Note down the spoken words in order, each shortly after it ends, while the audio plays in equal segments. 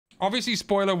obviously,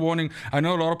 spoiler warning. I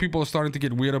know a lot of people are starting to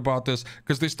get weird about this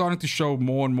because they're starting to show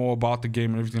more and more about the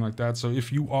game and everything like that. So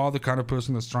if you are the kind of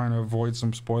person that's trying to avoid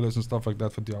some spoilers and stuff like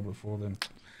that for Diablo 4, then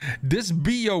this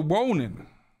be your warning.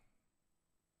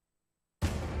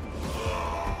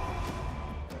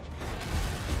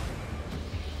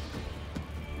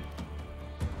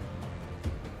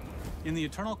 In the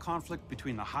eternal conflict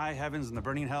between the high heavens and the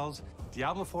burning hells,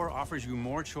 Diablo 4 offers you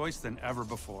more choice than ever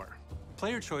before.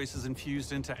 Player choice is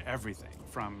infused into everything,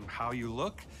 from how you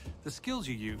look, the skills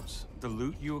you use, the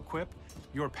loot you equip,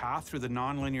 your path through the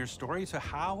non-linear story, to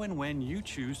how and when you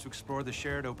choose to explore the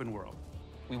shared open world.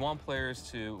 We want players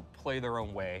to play their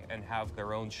own way and have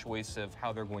their own choice of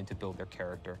how they're going to build their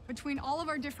character. Between all of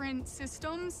our different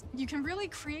systems, you can really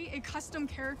create a custom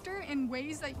character in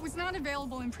ways that was not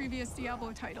available in previous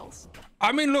Diablo titles.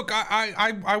 I mean, look,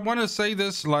 I want to say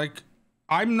this, like,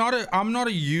 I'm not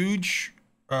a huge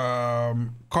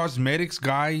cosmetics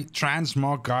guy,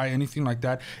 transmog guy, anything like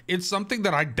that. It's something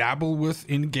that I dabble with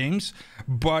in games,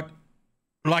 but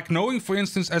like knowing, for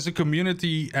instance, as a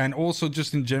community and also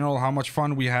just in general how much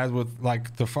fun we had with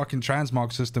like the fucking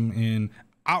transmog system in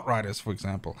Outriders, for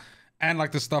example, and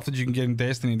like the stuff that you can get in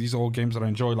Destiny, these are all games that I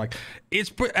enjoy. Like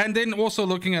it's and then also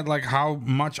looking at like how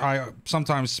much I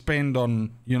sometimes spend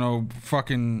on, you know,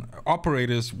 fucking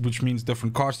operators, which means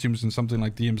different costumes and something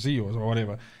like DMZ or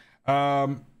whatever.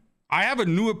 I have a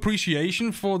new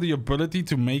appreciation for the ability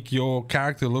to make your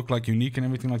character look like unique and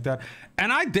everything like that.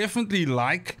 And I definitely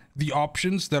like the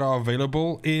options that are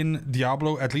available in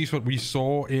Diablo, at least what we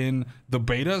saw in the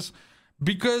betas,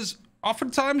 because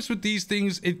oftentimes with these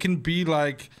things, it can be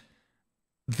like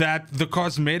that the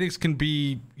cosmetics can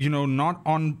be, you know, not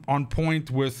on point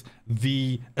with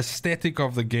the aesthetic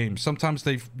of the game. Sometimes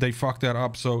they fuck that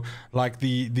up, so like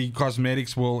the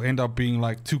cosmetics will end up being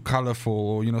like too colorful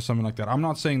or, you know, something like that. I'm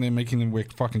not saying they're making them wear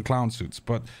fucking clown suits,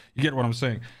 but you get what I'm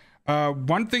saying.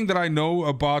 One thing that I know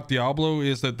about Diablo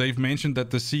is that they've mentioned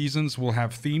that the seasons will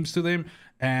have themes to them,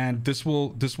 and this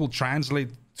will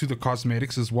translate to the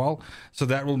cosmetics as well. So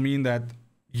that will mean that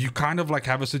you kind of like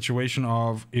have a situation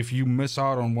of, if you miss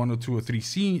out on 1 or 2 or 3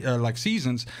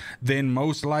 seasons, then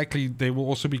most likely there will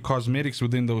also be cosmetics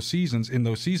within those seasons, in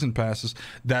those season passes,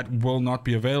 that will not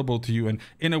be available to you. And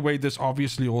in a way, this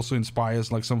obviously also inspires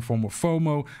like some form of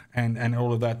FOMO and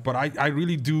all of that. But I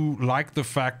really do like the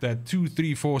fact that 2,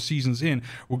 3, 4 seasons in,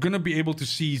 we're gonna be able to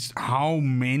see how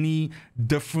many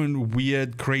different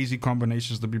weird, crazy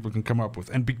combinations that people can come up with.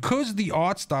 And because the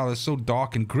art style is so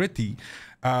dark and gritty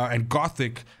and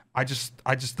gothic, I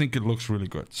just think it looks really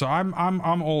good. So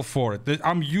I'm all for it.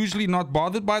 I'm usually not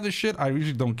bothered by the shit. I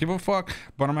usually don't give a fuck,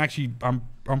 but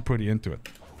I'm pretty into it.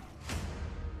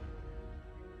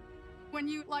 When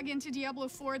you log into Diablo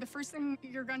 4, the first thing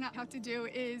you're gonna have to do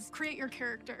is create your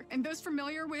character. And those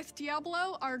familiar with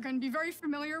Diablo are gonna be very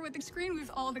familiar with the screen with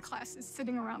all the classes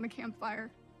sitting around the campfire.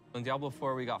 In Diablo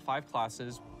 4, we got 5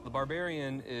 classes. The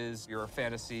Barbarian is your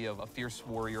fantasy of a fierce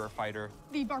warrior fighter.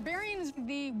 The Barbarian is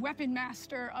the weapon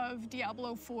master of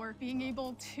Diablo 4, being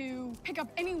able to pick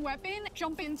up any weapon,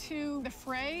 jump into the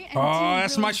fray, and do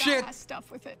that's really my shit badass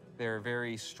stuff with it. They're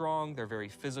very strong, they're very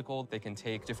physical. They can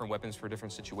take different weapons for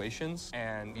different situations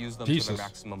and use them to their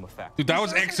maximum effect. Dude, that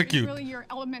was execute. Really your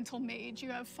elemental mage. You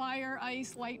have fire,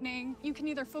 ice, lightning. You can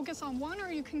either focus on one,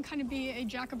 or you can kind of be a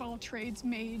jack of all trades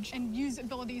mage and use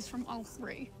abilities from all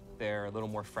 3. They're a little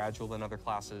more fragile than other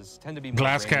classes, tend to be more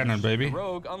glass ranged. cannon, baby. The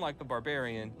rogue, unlike the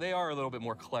barbarian, they are a little bit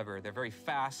more clever. They're very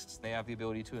fast. They have the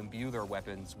ability to imbue their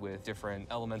weapons with different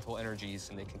elemental energies,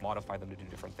 and they can modify them to do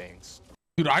different things.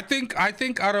 Dude, I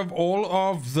think out of all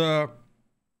of the,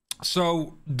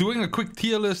 so doing a quick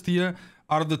tier list here,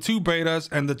 out of the 2 betas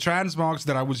and the transmogs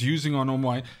that I was using on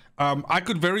my, I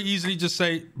could very easily just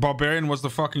say Barbarian was the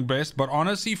fucking best, but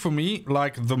honestly for me,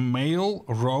 like the male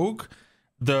rogue,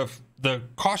 the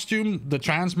costume, the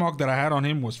transmog that I had on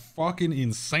him was fucking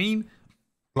insane,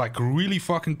 like really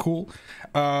fucking cool.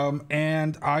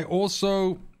 And I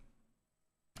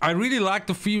really liked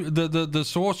the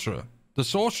sorcerer. The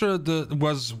sorcerer,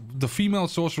 the female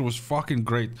sorcerer was fucking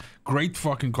great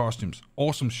fucking costumes,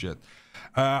 awesome shit.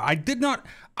 I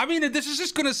mean, this is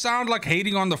just gonna sound like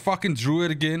hating on the fucking druid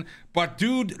again, but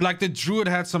dude, like the druid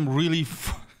had some really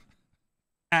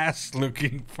ass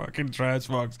looking fucking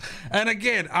transmogs. And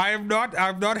again, I'm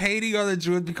not hating on the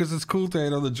druid because it's cool to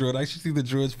hate on the druid. I actually think the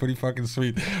druid's pretty fucking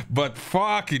sweet, but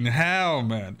fucking hell,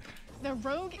 man. The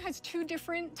rogue has 2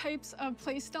 different types of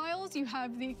play styles. You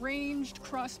have the ranged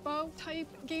crossbow type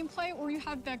gameplay, or you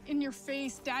have the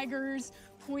in-your-face daggers,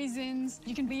 poisons.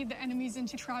 You can lead the enemies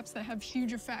into traps that have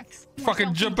huge effects.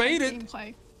 Fucking debated.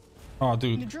 Oh,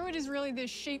 The dude. druid is really this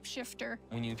shapeshifter.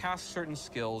 When you cast certain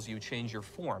skills, you change your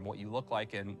form, what you look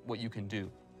like and what you can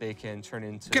do. They can turn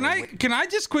into... Can I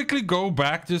just quickly go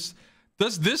back? Just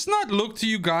does this not look to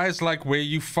you guys like where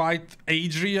you fight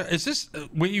Adria? Is this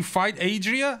where you fight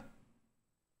Adria?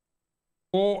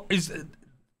 Or is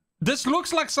this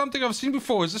looks like something I've seen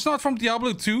before? Is this not from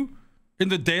Diablo 2 in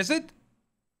the desert?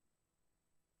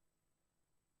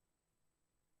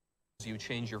 You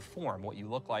change your form, what you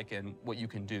look like and what you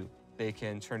can do. They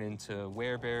can turn into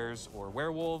werebears or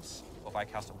werewolves. If I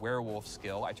cast a werewolf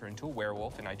skill, I turn into a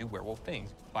werewolf and I do werewolf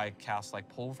things. If I cast like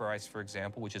Pulverize, for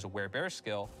example, which is a werebear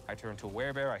skill, I turn into a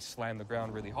werebear, I slam the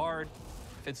ground really hard.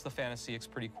 Fits the fantasy, it's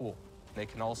pretty cool. They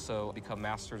can also become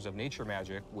masters of nature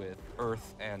magic with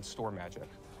earth and storm magic.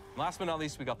 Last but not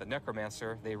least, we got the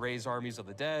Necromancer. They raise armies of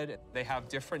the dead. They have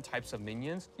different types of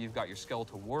minions. You've got your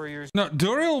skeletal warriors. No,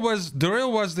 Duriel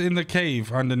was in the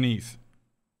cave underneath.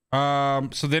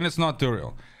 So then it's not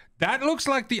Duriel. That looks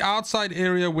like the outside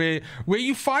area where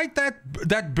you fight that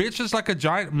bitch is like a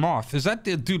giant moth. Is that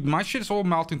the dude? My shit's all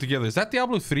melting together. Is that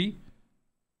Diablo 3?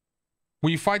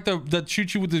 Where you fight that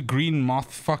shoots you with the green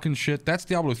moth fucking shit? That's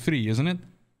Diablo 3, isn't it?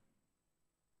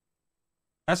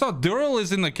 I saw Duriel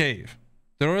is in the cave.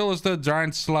 Duriel is the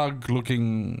giant slug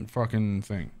looking fucking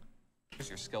thing.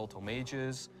 Your skeletal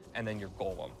mages, and then your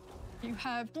golem. You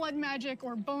have blood magic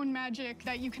or bone magic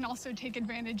that you can also take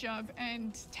advantage of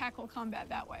and tackle combat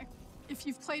that way. If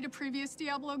you've played a previous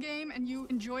Diablo game and you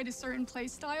enjoyed a certain play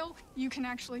style, you can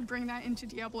actually bring that into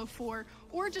Diablo 4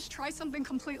 or just try something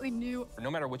completely new. No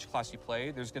matter which class you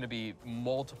play, there's going to be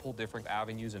multiple different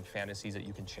avenues and fantasies that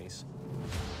you can chase.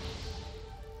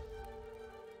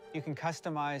 You can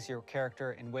customize your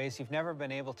character in ways you've never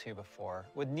been able to before,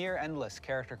 with near endless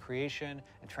character creation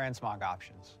and transmog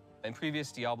options. In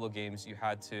previous Diablo games, you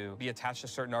had to be attached to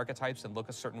certain archetypes and look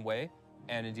a certain way.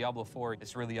 And in Diablo 4,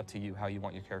 it's really up to you how you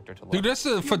want your character to look. Dude, that's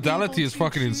the fidelity is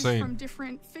fucking insane. From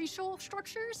different facial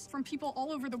structures from people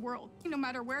all over the world. No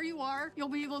matter where you are, you'll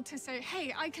be able to say,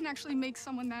 hey, I can actually make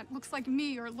someone that looks like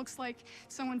me or looks like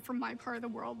someone from my part of the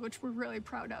world, which we're really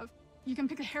proud of. You can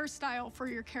pick a hairstyle for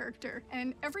your character,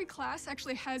 and every class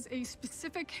actually has a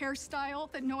specific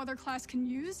hairstyle that no other class can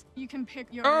use. You can pick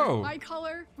your eye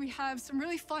color. We have some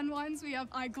really fun ones. We have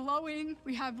eye glowing.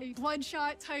 We have a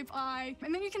bloodshot type eye.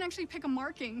 And then you can actually pick a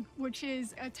marking, which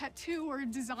is a tattoo or a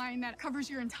design that covers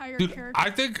your entire character.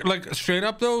 I think, like, straight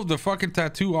up though, the fucking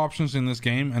tattoo options in this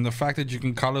game and the fact that you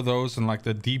can color those and like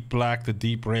the deep black, the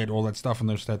deep red, all that stuff on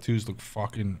those tattoos look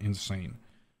fucking insane.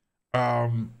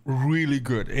 Really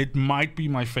good. It might be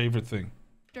my favorite thing.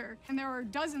 And there are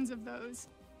dozens of those.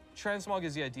 Transmog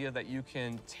is the idea that you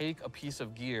can take a piece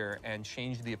of gear and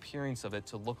change the appearance of it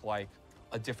to look like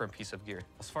a different piece of gear.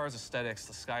 As far as aesthetics,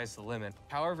 the sky's the limit.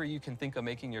 However you can think of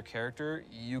making your character,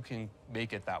 you can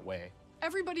make it that way.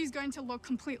 Everybody's going to look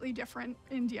completely different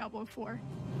in Diablo 4.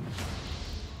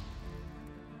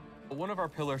 One of our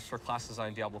pillars for class design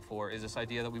in Diablo 4 is this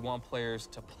idea that we want players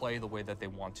to play the way that they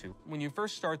want to. When you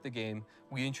first start the game,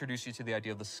 we introduce you to the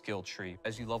idea of the skill tree.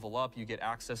 As you level up, you get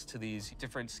access to these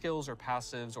different skills or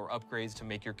passives or upgrades to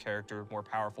make your character more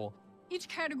powerful. Each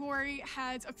category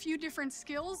has a few different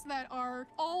skills that are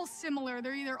all similar.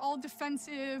 They're either all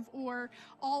defensive or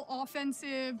all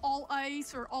offensive, all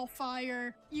ice or all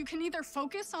fire. You can either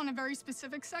focus on a very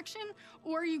specific section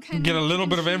or you can get a little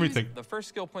bit of everything. The first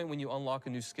skill point when you unlock a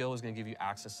new skill is going to give you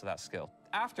access to that skill.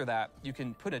 After that, you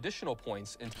can put additional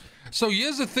points in. So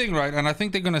here's the thing, right? And I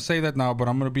think they're going to say that now, but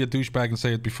I'm going to be a douchebag and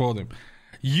say it before them.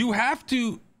 You have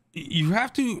to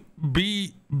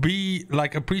be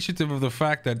like appreciative of the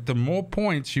fact that the more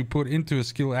points you put into a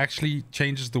skill actually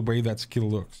changes the way that skill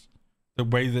looks, the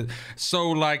way that, so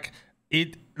like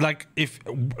it, like if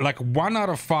like 1 out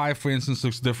of 5 for instance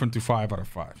looks different to 5 out of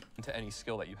 5 to any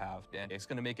skill that you have, and it's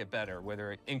going to make it better,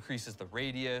 whether it increases the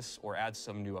radius or adds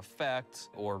some new effect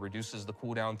or reduces the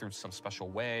cooldown through some special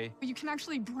way. You can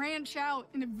actually branch out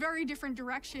in a very different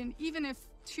direction even if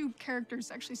 2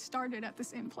 characters actually started at the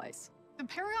same place. The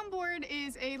Paragon board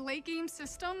is a late game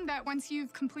system that once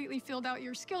you've completely filled out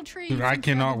your skill tree, dude, I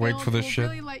cannot wait for this shit.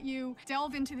 Really let you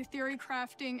delve into the theory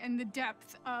crafting and the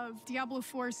depth of Diablo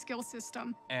 4's skill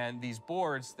system. And these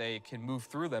boards, they can move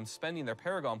through them spending their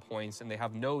Paragon points, and they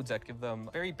have nodes that give them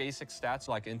very basic stats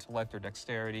like intellect or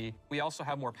dexterity. We also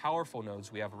have more powerful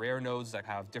nodes. We have rare nodes that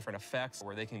have different effects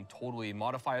where they can totally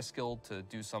modify a skill to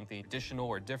do something additional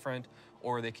or different,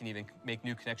 or they can even make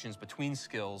new connections between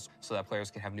skills so that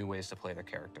players can have new ways to play their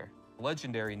character.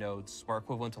 Legendary nodes are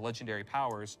equivalent to legendary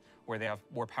powers, where they have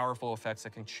more powerful effects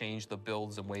that can change the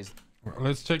builds and ways.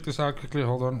 Let's check this out quickly.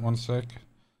 Hold on one sec.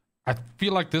 I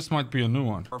feel like this might be a new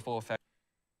one. Powerful effect.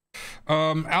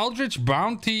 Eldritch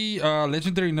Bounty,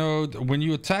 legendary node. When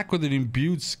you attack with an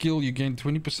imbued skill, you gain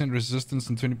 20% resistance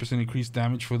and 20% increased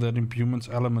damage for that imbuement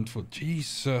element. For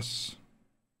Jesus,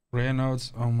 rare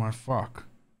nodes. Oh my fuck.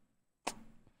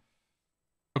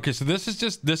 Okay, so this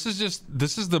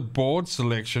is the board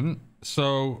selection.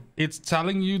 So it's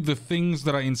telling you the things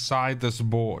that are inside this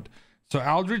board. So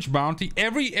Eldritch Bounty,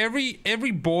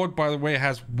 every board, by the way,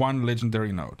 has one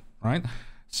legendary node, right?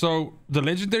 So the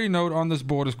legendary node on this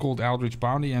board is called Eldritch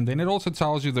Bounty, and then it also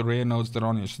tells you the rare nodes that are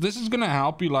on here. So this is gonna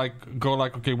help you like go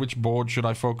like, okay, which board should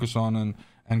I focus on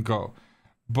and go.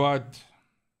 But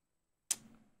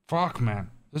fuck,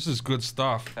 man, this is good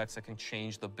stuff. Effects that can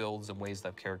change the builds and ways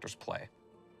that characters play.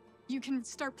 You can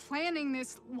start planning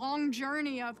this long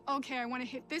journey of, okay, I want to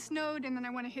hit this node, and then I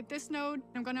want to hit this node.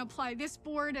 I'm going to apply this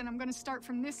board, and I'm going to start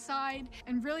from this side,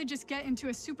 and really just get into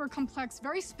a super complex,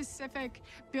 very specific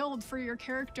build for your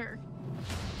character.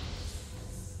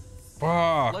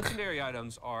 Fuck. Legendary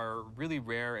items are really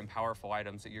rare and powerful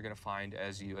items that you're going to find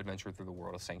as you adventure through the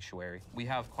world of Sanctuary. We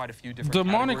have quite a few different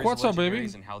Demonic, what's up, baby?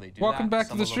 And how they do Welcome that. back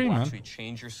to the stream, man. Actually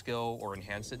change your skill or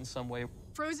enhance it in some way.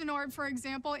 Frozen Orb, for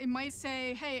example, it might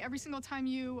say, hey, every single time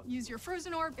you use your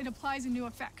Frozen Orb, it applies a new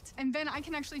effect. And then I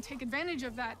can actually take advantage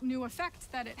of that new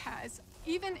effect that it has.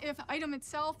 Even if the item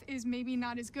itself is maybe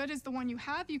not as good as the one you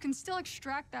have, you can still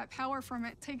extract that power from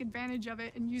it, take advantage of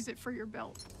it, and use it for your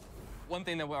build. One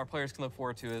thing that our players can look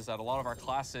forward to is that a lot of our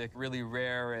classic, really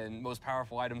rare, and most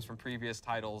powerful items from previous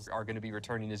titles are going to be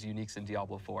returning as uniques in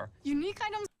Diablo 4. Unique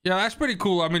items? Yeah, that's pretty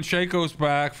cool. I mean, Shaco's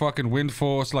back, fucking Wind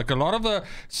Force, like a lot of the...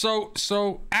 So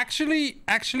actually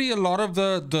a lot of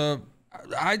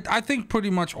I think pretty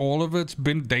much all of it's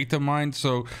been data mined.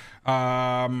 So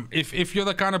if you're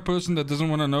the kind of person that doesn't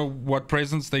want to know what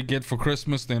presents they get for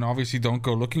Christmas, then obviously don't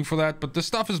go looking for that. But the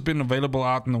stuff has been available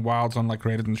out in the wilds on like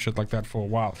Reddit and shit like that for a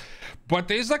while. But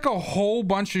there's like a whole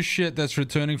bunch of shit that's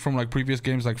returning from like previous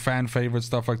games, like fan favorite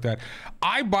stuff like that.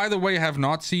 I, by the way, have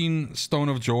not seen Stone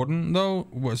of Jordan though,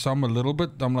 so I'm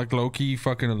like low-key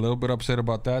fucking a little bit upset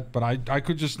about that. But I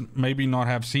could just maybe not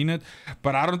have seen it.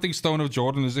 But I don't think Stone of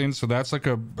Jordan is in, so that's like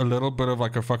a little bit of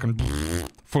like a fucking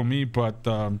for me. But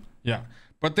yeah,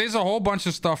 but there's a whole bunch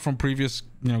of stuff from previous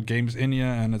games in here,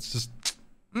 and it's just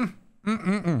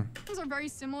Those are very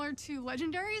similar to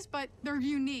legendaries, but they're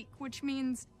unique, which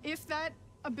means if that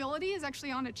ability is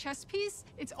actually on a chess piece,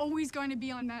 it's always going to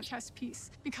be on that chess piece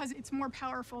because it's more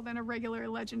powerful than a regular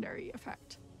legendary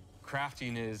effect.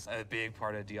 Crafting is a big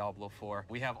part of Diablo 4.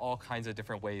 We have all kinds of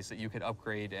different ways that you could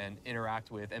upgrade and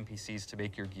interact with NPCs to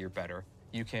make your gear better.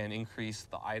 You can increase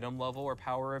the item level or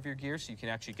power of your gear, so you can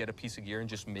actually get a piece of gear and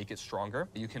just make it stronger.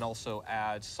 You can also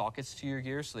add sockets to your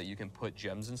gear so that you can put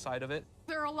gems inside of it.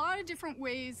 There are a lot of different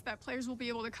ways that players will be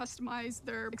able to customize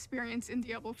their experience in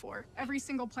Diablo 4. Every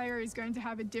single player is going to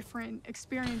have a different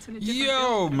experience and a different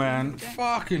build man,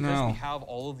 fucking hell. Because we have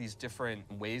all of these different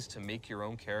ways to make your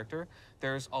own character,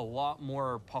 there's a lot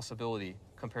more possibility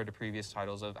compared to previous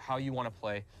titles of how you want to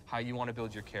play, how you want to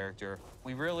build your character.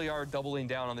 We really are doubling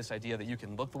down on this idea that you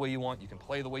can look the way you want, you can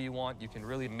play the way you want, you can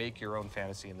really make your own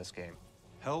fantasy in this game.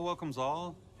 Hell welcomes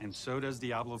all, and so does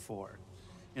Diablo 4.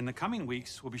 In the coming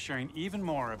weeks, we'll be sharing even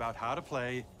more about how to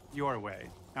play your way.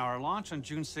 Now, our launch on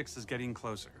June 6th is getting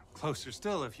closer. Closer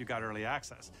still if you got early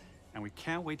access. And we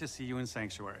can't wait to see you in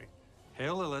Sanctuary.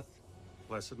 Hail Lilith,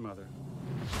 Blessed Mother.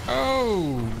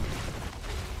 Oh!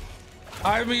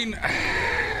 I mean...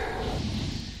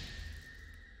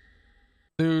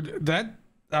 Dude,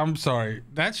 I'm sorry.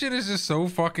 That shit is just so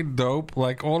fucking dope.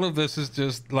 Like, all of this is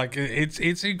just, like,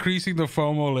 it's increasing the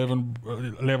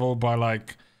FOMO level by,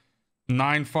 like,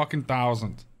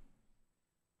 9,000.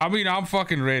 I mean, I'm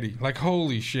fucking ready. Like,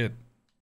 holy shit.